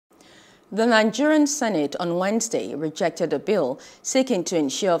The Nigerian Senate on Wednesday rejected a bill seeking to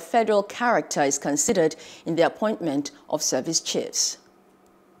ensure federal character is considered in the appointment of service chiefs.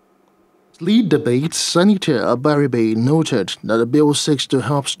 Lead debate, Senator Abaribe noted that the bill seeks to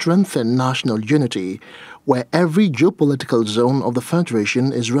help strengthen national unity, where every geopolitical zone of the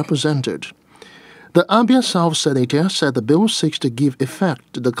Federation is represented. The Abia South Senator said the bill seeks to give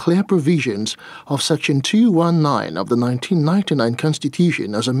effect to the clear provisions of Section 219 of the 1999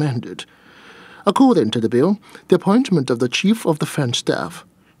 Constitution as amended. According to the bill, the appointment of the Chief of Defense Staff,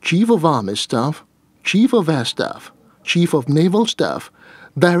 Chief of Army Staff, Chief of Air Staff, Chief of Naval Staff,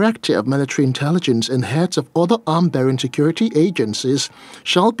 Director of Military Intelligence and heads of other arm-bearing security agencies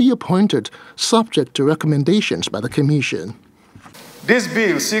shall be appointed subject to recommendations by the Commission. This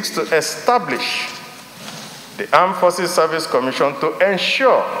bill seeks to establish the Armed Forces Service Commission to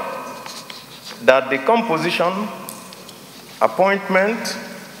ensure that the composition, appointment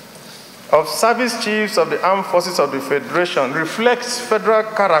of service chiefs of the Armed Forces of the Federation reflects federal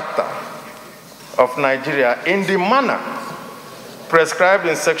character of Nigeria in the manner prescribed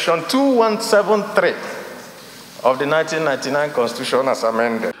in Section 2173 of the 1999 Constitution as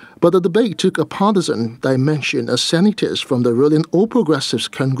amended. But the debate took a partisan dimension as senators from the ruling All Progressives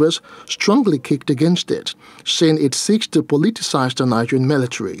Congress strongly kicked against it, saying it seeks to politicize the Nigerian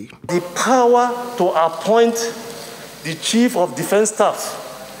military. The power to appoint the Chief of Defense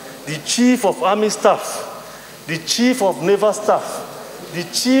Staff, the Chief of Army Staff, the Chief of Naval Staff, the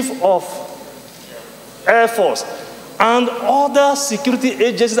Chief of Air Force, and other security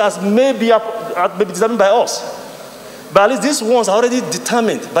agencies as may be determined by us. But at least these ones are already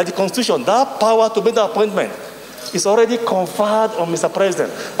determined by the Constitution. That power to make the appointment is already conferred on Mr.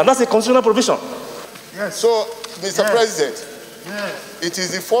 President. And that's a constitutional provision. Yes. So, Mr. President, it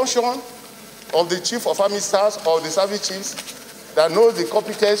is the function of the Chief of Army Staff or the service chiefs that knows the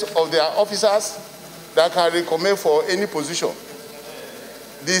competence of their officers that can recommend for any position.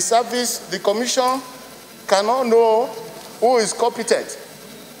 The Commission cannot know who is competent,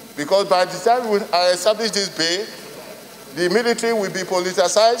 because by the time we establish this bill, the military will be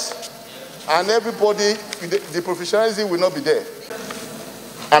politicized and everybody, the professionalism will not be there.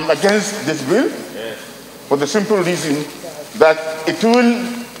 I'm against this bill for the simple reason that it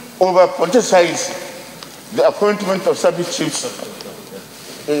will over-politicize the appointment of service chiefs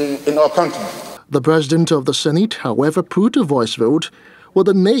in our country. The President of the Senate, however, put a voice vote with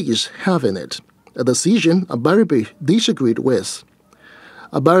the nays having it, a decision Abaribe disagreed with.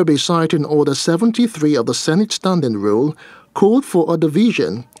 Abaribe, citing Order 73 of the Senate Standing Rule, called for a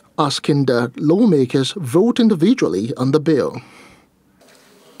division, asking that lawmakers vote individually on the bill.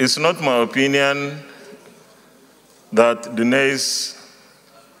 It's not my opinion that the nays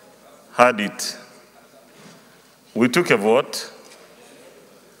had it. We took a vote.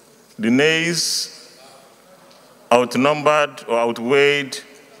 The nays outnumbered or outweighed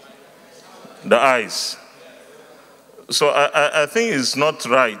the ayes. So I think it's not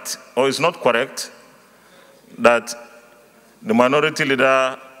right or it's not correct that the minority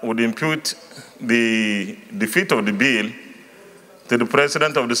leader would impute the defeat of the bill to the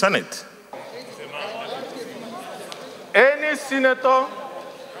President of the Senate. Any senator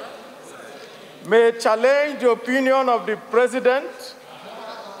may challenge the opinion of the President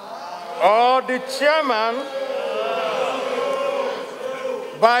or the chairman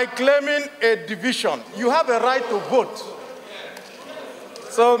by claiming a division. You have a right to vote.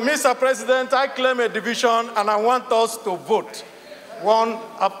 So, Mr. President, I claim a division and I want us to vote, one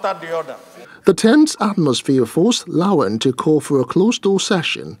after the other. The tense atmosphere forced Lawan to call for a closed-door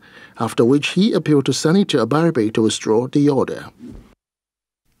session, after which he appealed to Senator Abaribe to withdraw the order.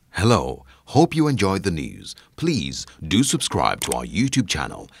 Hello, hope you enjoyed the news. Please do subscribe to our YouTube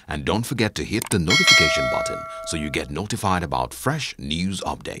channel and don't forget to hit the notification button so you get notified about fresh news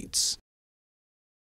updates.